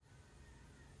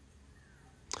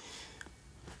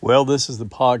Well, this is the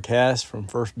podcast from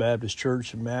First Baptist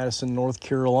Church in Madison, North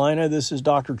Carolina. This is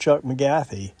Dr. Chuck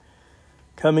McGathy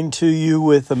coming to you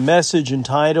with a message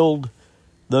entitled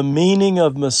The Meaning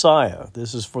of Messiah.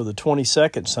 This is for the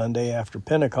 22nd Sunday after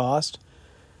Pentecost,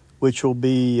 which will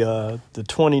be the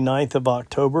 29th of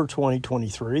October,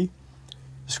 2023.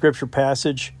 The scripture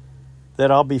passage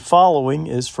that I'll be following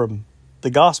is from the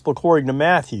Gospel according to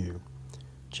Matthew,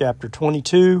 chapter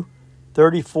 22,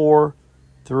 34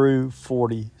 through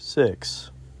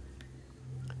 46.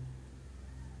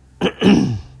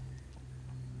 I'm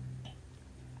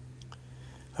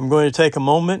going to take a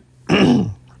moment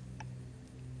and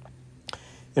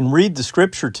read the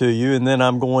scripture to you, and then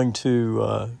I'm going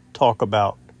to talk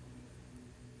about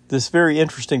this very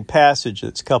interesting passage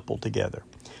that's coupled together.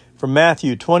 From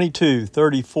Matthew 22,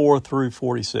 34 through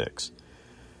 46.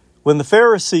 When the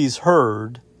Pharisees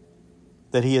heard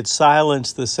that he had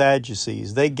silenced the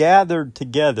Sadducees, they gathered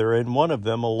together, and one of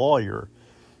them, a lawyer,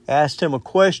 asked him a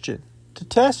question to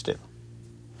test him.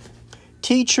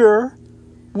 "Teacher,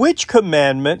 which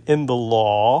commandment in the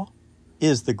law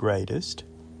is the greatest?"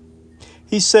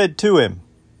 He said to him,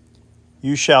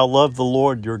 "You shall love the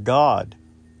Lord your God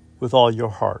with all your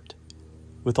heart,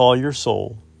 with all your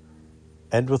soul,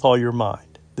 and with all your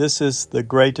mind. This is the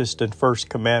greatest and first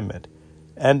commandment,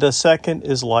 and a second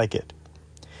is like it.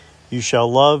 You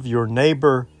shall love your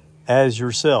neighbor as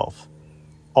yourself.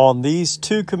 On these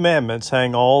two commandments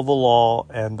hang all the law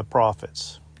and the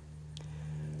prophets."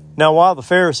 Now, while the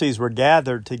Pharisees were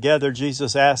gathered together,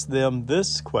 Jesus asked them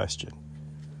this question: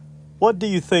 "What do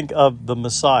you think of the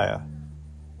Messiah?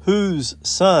 Whose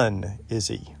son is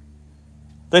he?"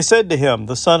 They said to him,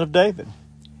 "The son of David."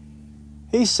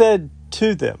 He said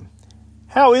to them,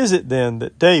 "How is it then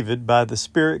that David by the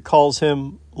Spirit calls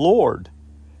him Lord,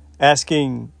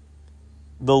 asking,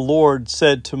 'The Lord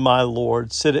said to my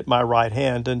Lord, sit at my right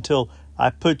hand until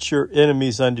I put your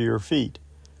enemies under your feet'?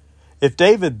 If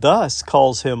David thus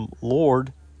calls him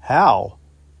Lord, how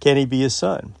can he be his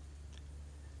son?"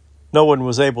 No one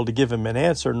was able to give him an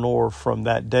answer, nor from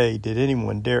that day did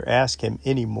anyone dare ask him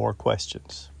any more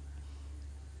questions.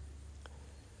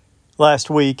 Last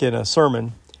week in a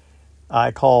sermon I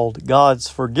called God's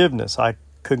Forgiveness, I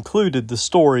concluded the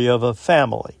story of a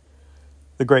family.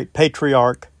 The great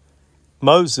patriarch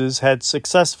Moses had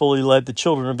successfully led the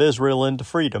children of Israel into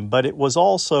freedom, but it was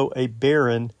also a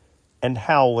barren and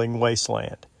howling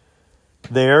wasteland.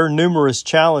 There, numerous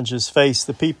challenges faced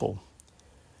the people.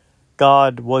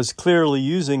 God was clearly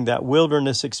using that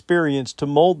wilderness experience to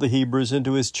mold the Hebrews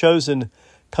into his chosen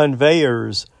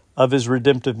conveyors of his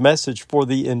redemptive message for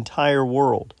the entire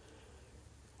world.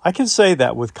 I can say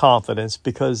that with confidence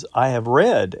because I have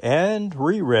read and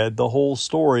reread the whole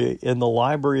story in the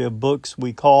library of books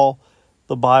we call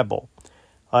the Bible.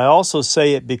 I also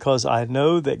say it because I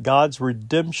know that God's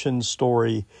redemption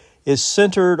story is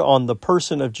centered on the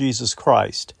person of Jesus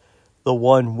Christ, the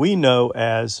one we know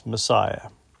as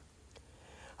Messiah.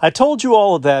 I told you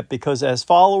all of that because as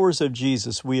followers of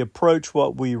Jesus, we approach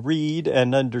what we read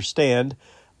and understand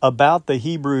about the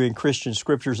Hebrew and Christian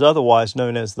scriptures, otherwise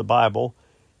known as the Bible,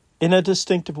 in a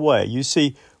distinctive way. You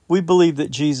see, we believe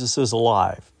that Jesus is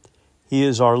alive. He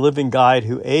is our living guide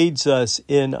who aids us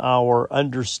in our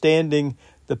understanding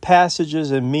the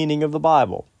passages and meaning of the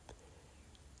Bible.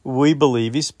 We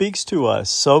believe he speaks to us,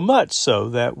 so much so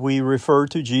that we refer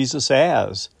to Jesus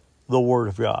as the Word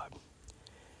of God.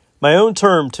 My own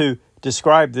term to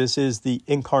describe this is the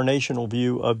incarnational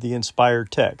view of the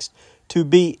inspired text. To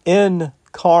be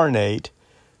incarnate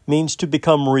means to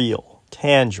become real,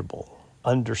 tangible,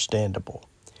 understandable.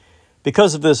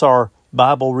 Because of this, our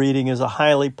Bible reading is a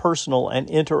highly personal and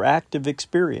interactive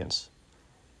experience.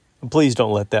 And please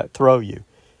don't let that throw you.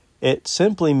 It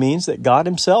simply means that God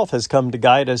himself has come to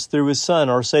guide us through his Son,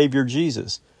 our Savior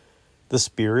Jesus. The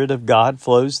Spirit of God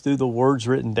flows through the words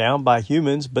written down by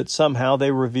humans, but somehow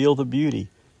they reveal the beauty,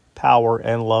 power,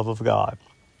 and love of God.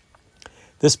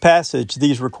 This passage,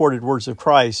 these recorded words of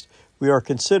Christ we are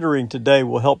considering today,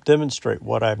 will help demonstrate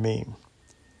what I mean.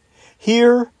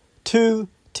 Here, two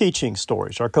teaching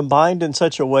stories are combined in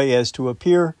such a way as to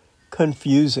appear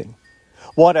confusing.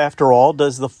 What, after all,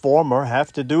 does the former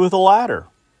have to do with the latter?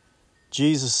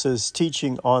 Jesus'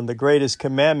 teaching on the greatest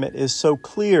commandment is so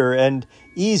clear and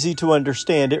easy to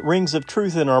understand. It rings of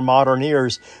truth in our modern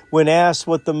ears. When asked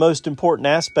what the most important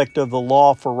aspect of the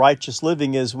law for righteous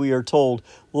living is, we are told,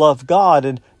 love God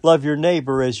and love your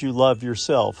neighbor as you love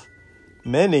yourself.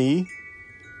 Many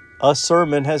a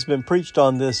sermon has been preached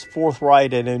on this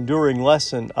forthright and enduring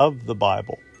lesson of the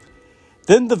Bible.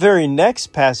 Then the very next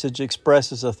passage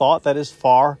expresses a thought that is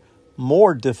far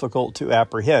more difficult to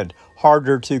apprehend,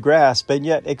 harder to grasp, and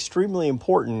yet extremely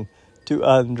important to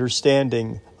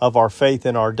understanding of our faith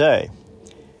in our day.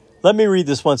 Let me read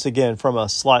this once again from a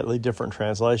slightly different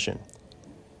translation.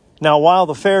 Now, while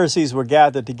the Pharisees were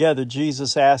gathered together,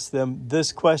 Jesus asked them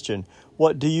this question,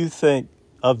 "What do you think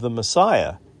of the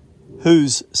Messiah?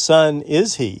 Whose son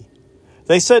is he?"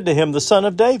 They said to him, "The son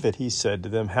of David." He said to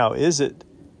them, "How is it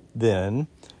then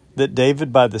that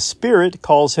David by the Spirit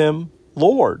calls him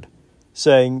Lord,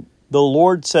 saying, 'The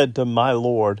Lord said to my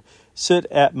Lord, sit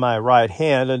at my right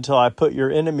hand until I put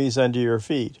your enemies under your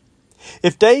feet'?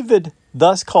 If David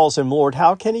thus calls him Lord,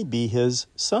 how can he be his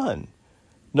son?"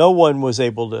 No one was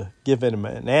able to give him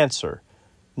an answer,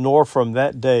 nor from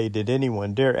that day did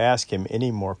anyone dare ask him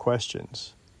any more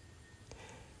questions.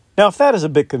 Now, if that is a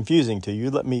bit confusing to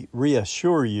you, let me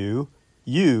reassure you,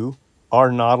 you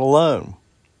are not alone.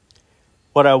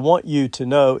 What I want you to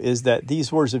know is that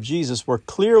these words of Jesus were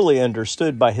clearly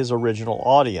understood by his original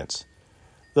audience.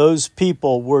 Those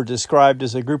people were described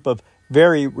as a group of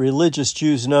very religious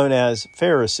Jews known as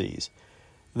Pharisees.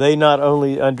 They not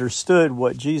only understood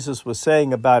what Jesus was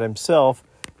saying about himself,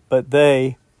 but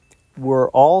they were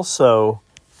also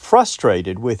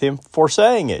frustrated with him for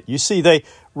saying it. You see, they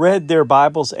read their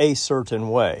Bibles a certain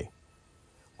way.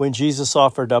 When Jesus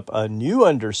offered up a new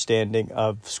understanding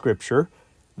of Scripture,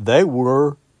 they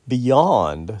were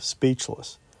beyond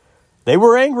speechless. They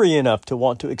were angry enough to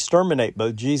want to exterminate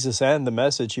both Jesus and the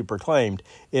message he proclaimed.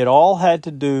 It all had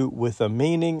to do with the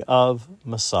meaning of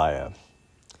Messiah.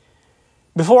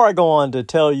 Before I go on to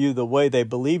tell you the way they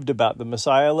believed about the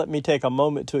Messiah, let me take a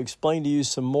moment to explain to you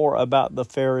some more about the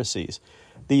Pharisees,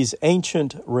 these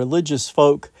ancient religious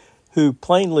folk who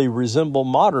plainly resemble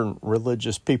modern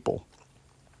religious people.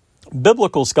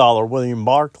 Biblical scholar William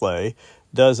Barclay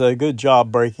does a good job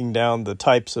breaking down the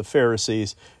types of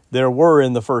Pharisees there were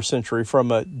in the first century from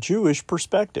a Jewish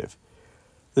perspective.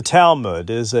 The Talmud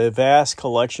is a vast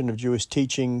collection of Jewish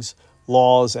teachings,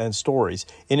 laws, and stories.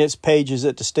 In its pages,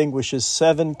 it distinguishes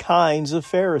 7 kinds of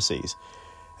Pharisees.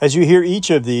 As you hear each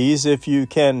of these,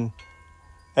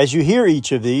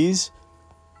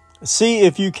 see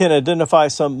if you can identify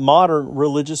some modern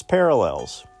religious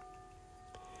parallels.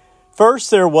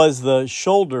 First, there was the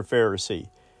shoulder Pharisee.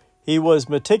 He was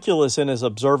meticulous in his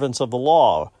observance of the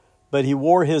law, but he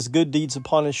wore his good deeds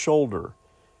upon his shoulder.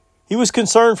 He was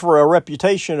concerned for a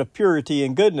reputation of purity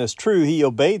and goodness. True, he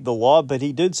obeyed the law, but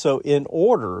he did so in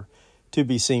order to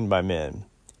be seen by men.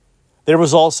 There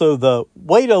was also the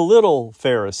wait a little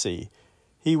Pharisee.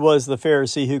 He was the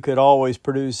Pharisee who could always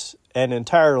produce an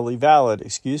entirely valid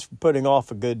excuse for putting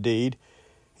off a good deed.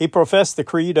 He professed the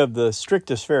creed of the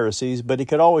strictest Pharisees, but he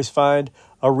could always find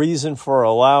a reason for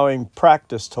allowing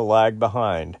practice to lag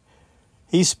behind.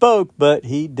 He spoke, but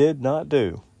he did not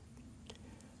do.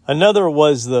 Another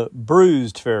was the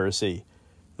bruised Pharisee.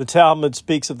 The Talmud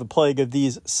speaks of the plague of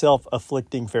these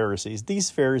self-afflicting Pharisees.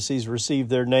 These Pharisees received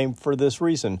their name for this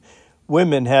reason.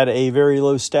 Women had a very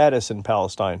low status in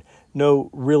Palestine. No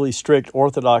really strict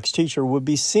Orthodox teacher would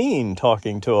be seen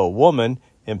talking to a woman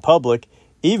in public,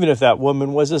 even if that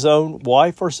woman was his own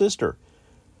wife or sister.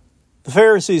 The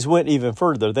Pharisees went even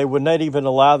further. They would not even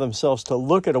allow themselves to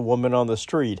look at a woman on the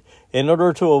street. In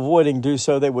order to avoid doing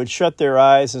so, they would shut their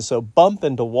eyes and so bump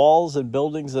into walls and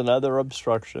buildings and other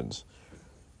obstructions.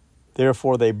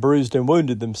 Therefore, they bruised and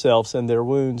wounded themselves, and their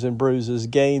wounds and bruises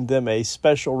gained them a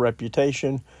special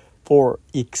reputation for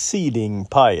exceeding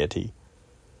piety.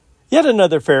 Yet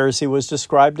another Pharisee was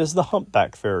described as the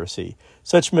humpback Pharisee.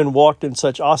 Such men walked in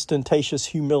such ostentatious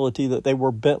humility that they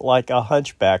were bent like a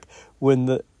hunchback.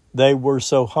 When they were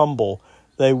so humble,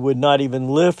 they would not even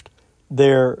lift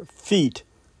their feet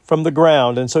from the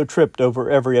ground and so tripped over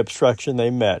every obstruction they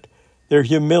met. Their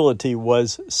humility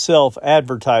was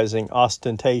self-advertising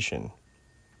ostentation.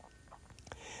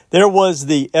 There was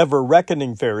the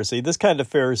ever-reckoning Pharisee. This kind of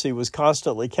Pharisee was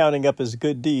constantly counting up his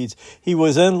good deeds. He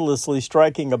was endlessly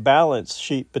striking a balance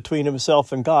sheet between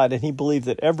himself and God, and he believed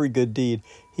that every good deed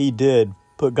he did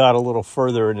put God a little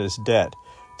further in his debt.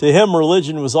 To him,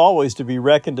 religion was always to be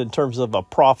reckoned in terms of a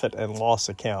profit and loss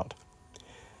account.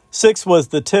 6 was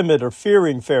the timid or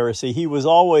fearing Pharisee. He was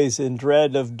always in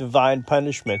dread of divine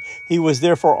punishment. He was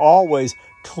therefore always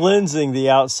cleansing the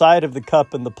outside of the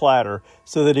cup and the platter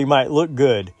so that he might look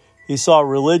good. He saw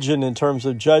religion in terms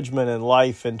of judgment and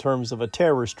life in terms of a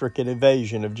terror-stricken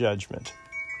evasion of judgment.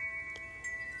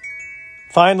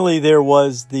 Finally, there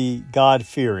was the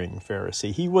God-fearing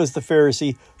Pharisee. He was the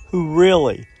Pharisee who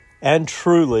really and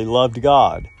truly loved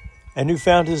God, and who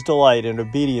found his delight in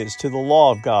obedience to the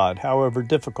law of God, however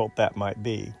difficult that might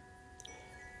be.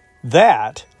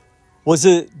 That was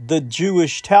the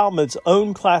Jewish Talmud's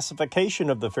own classification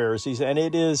of the Pharisees, and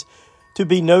it is to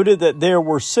be noted that there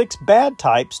were 6 bad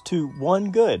types to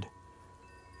 1 good.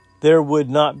 there would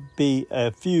not be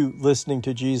a few listening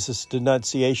to Jesus'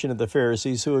 denunciation of the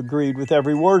Pharisees who agreed with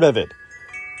every word of it.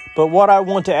 But what I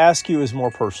want to ask you is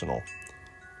more personal.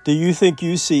 Do you think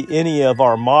you see any of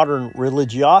our modern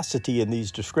religiosity in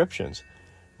these descriptions?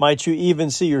 Might you even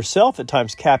see yourself at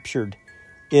times captured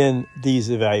in these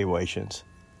evaluations?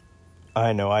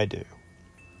 I know I do.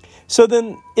 So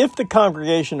then, if the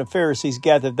congregation of Pharisees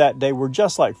gathered that day were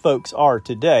just like folks are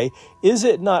today, is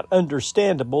it not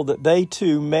understandable that they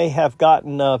too may have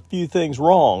gotten a few things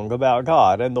wrong about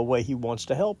God and the way He wants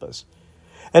to help us?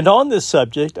 And on this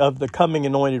subject of the coming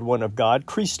anointed one of God,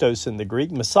 Christos in the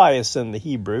Greek, Messiah in the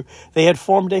Hebrew, they had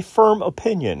formed a firm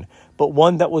opinion, but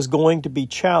one that was going to be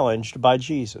challenged by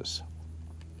Jesus.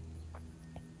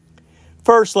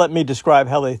 First, let me describe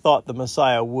how they thought the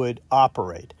Messiah would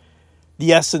operate.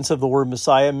 The essence of the word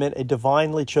Messiah meant a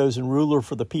divinely chosen ruler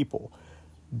for the people.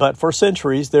 But for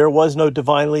centuries, there was no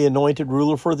divinely anointed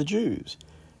ruler for the Jews.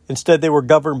 Instead, they were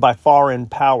governed by foreign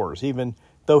powers. Even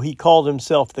though he called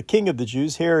himself the king of the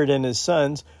Jews, Herod and his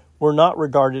sons were not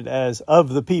regarded as of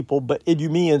the people, but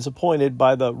Idumeans appointed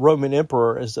by the Roman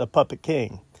emperor as a puppet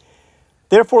king.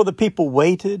 Therefore, the people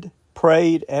waited,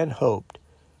 prayed, and hoped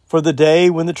for the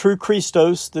day when the true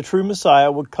Christos, the true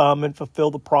Messiah, would come and fulfill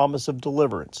the promise of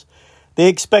deliverance. They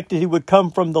expected he would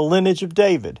come from the lineage of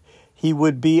David. He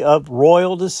would be of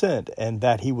royal descent, and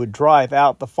that he would drive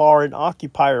out the foreign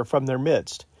occupier from their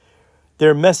midst.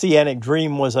 Their messianic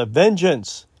dream was of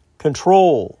vengeance,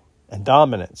 control, and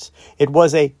dominance. It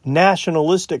was a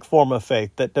nationalistic form of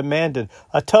faith that demanded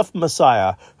a tough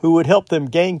Messiah who would help them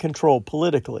gain control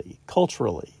politically,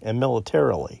 culturally, and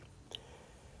militarily.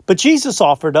 But Jesus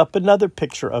offered up another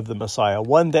picture of the Messiah,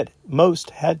 one that most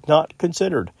had not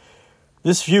considered.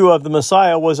 This view of the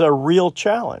Messiah was a real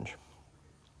challenge.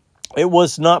 It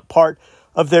was not part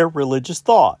of their religious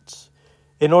thoughts.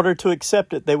 In order to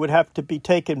accept it, they would have to be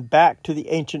taken back to the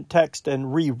ancient text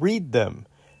and reread them.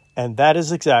 And that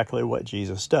is exactly what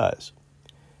Jesus does.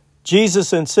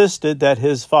 Jesus insisted that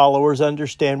his followers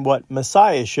understand what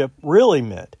Messiahship really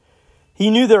meant.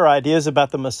 He knew their ideas about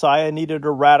the Messiah needed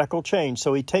a radical change,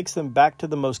 so he takes them back to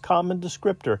the most common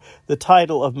descriptor, the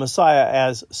title of Messiah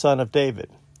as Son of David.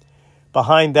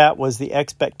 Behind that was the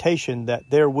expectation that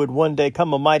there would one day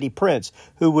come a mighty prince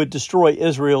who would destroy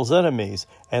Israel's enemies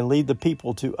and lead the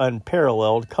people to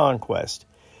unparalleled conquest.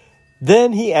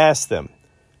 Then he asked them,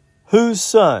 whose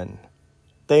son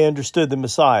they understood the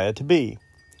Messiah to be.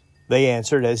 They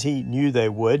answered, as he knew they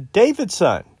would, David's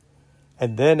son.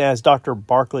 And then, as Dr.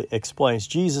 Barclay explains,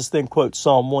 Jesus then quotes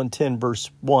Psalm 110, verse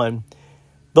 1,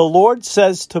 "The Lord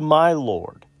says to my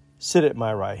Lord, sit at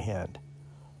my right hand."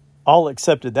 All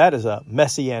accepted that as a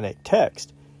messianic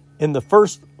text. In the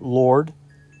first Lord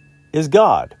is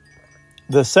God.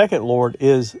 The second Lord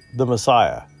is the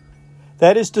Messiah.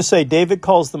 That is to say, David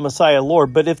calls the Messiah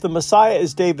Lord, but if the Messiah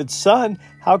is David's son,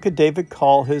 how could David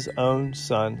call his own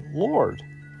son Lord?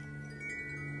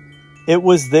 It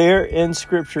was there in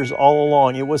Scriptures all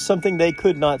along. It was something they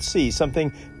could not see,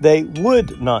 something they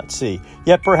would not see.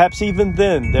 Yet perhaps even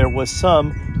then there was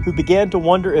some who began to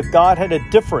wonder if God had a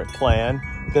different plan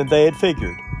than they had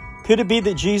figured. Could it be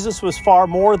that Jesus was far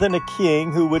more than a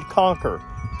king who would conquer,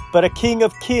 but a King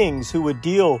of kings who would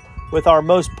deal with our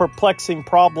most perplexing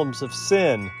problems of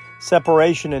sin,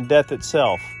 separation, and death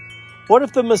itself? What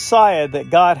if the Messiah that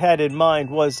God had in mind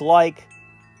was like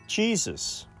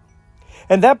Jesus?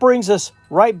 And that brings us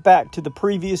right back to the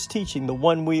previous teaching, the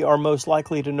one we are most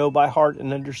likely to know by heart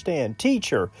and understand.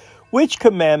 Teacher, which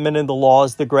commandment in the law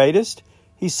is the greatest?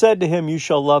 He said to him, you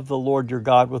shall love the Lord your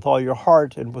God with all your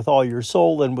heart and with all your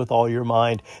soul and with all your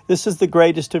mind. This is the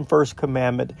greatest and first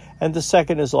commandment, and the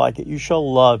second is like it. You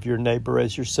shall love your neighbor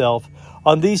as yourself.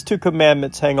 On these two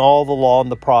commandments hang all the law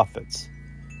and the prophets.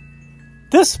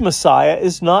 This Messiah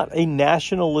is not a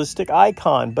nationalistic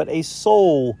icon, but a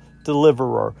soul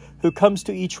deliverer who comes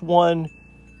to each one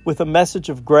with a message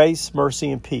of grace,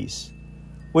 mercy, and peace.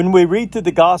 When we read through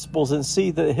the Gospels and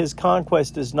see that his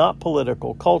conquest is not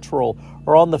political, cultural,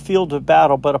 or on the field of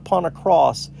battle, but upon a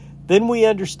cross, then we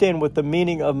understand what the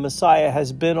meaning of Messiah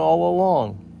has been all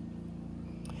along.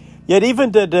 Yet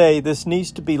even today, this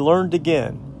needs to be learned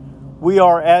again. We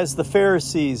are as the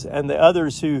Pharisees and the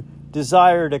others who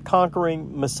desired a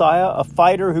conquering Messiah, a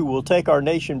fighter who will take our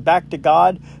nation back to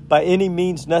God by any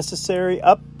means necessary,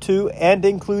 up to and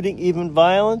including even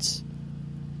violence.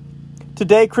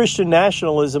 Today, Christian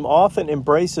nationalism often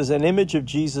embraces an image of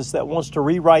Jesus that wants to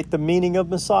rewrite the meaning of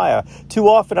Messiah. Too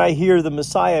often I hear the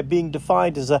Messiah being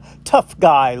defined as a tough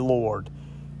guy Lord.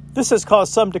 This has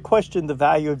caused some to question the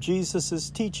value of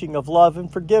Jesus' teaching of love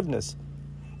and forgiveness.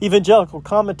 Evangelical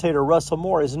commentator Russell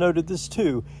Moore has noted this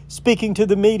too. Speaking to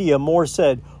the media, Moore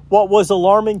said, What was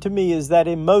alarming to me is that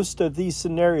in most of these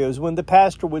scenarios, when the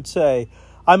pastor would say,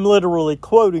 I'm literally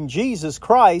quoting Jesus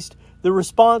Christ, the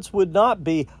response would not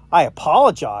be, I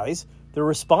apologize. The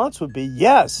response would be,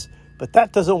 yes, but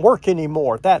that doesn't work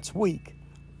anymore. That's weak.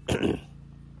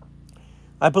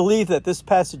 I believe that this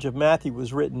passage of Matthew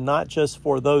was written not just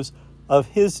for those of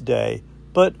his day,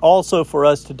 but also for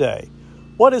us today.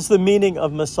 What is the meaning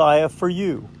of Messiah for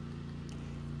you?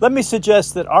 Let me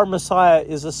suggest that our Messiah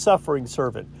is a suffering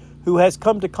servant who has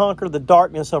come to conquer the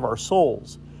darkness of our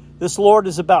souls. This Lord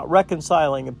is about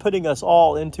reconciling and putting us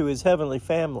all into his heavenly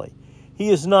family. He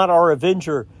is not our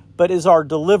avenger, but is our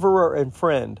deliverer and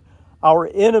friend. Our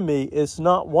enemy is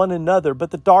not one another,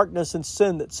 but the darkness and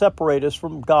sin that separate us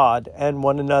from God and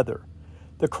one another.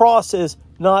 The cross is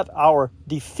not our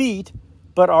defeat,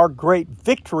 but our great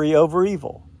victory over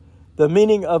evil. The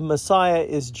meaning of Messiah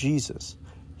is Jesus.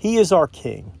 He is our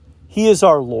King. He is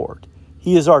our Lord.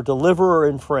 He is our deliverer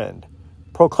and friend.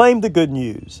 Proclaim the good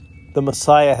news. The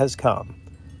Messiah has come.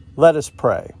 Let us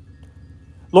pray.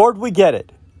 Lord, we get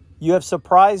it. You have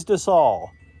surprised us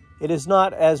all. It is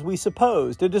not as we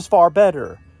supposed. It is far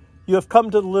better. You have come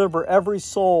to deliver every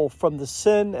soul from the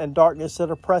sin and darkness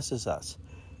that oppresses us.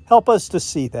 Help us to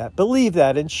see that, believe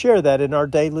that, and share that in our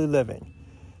daily living.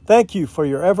 Thank you for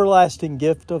your everlasting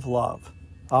gift of love.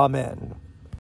 Amen.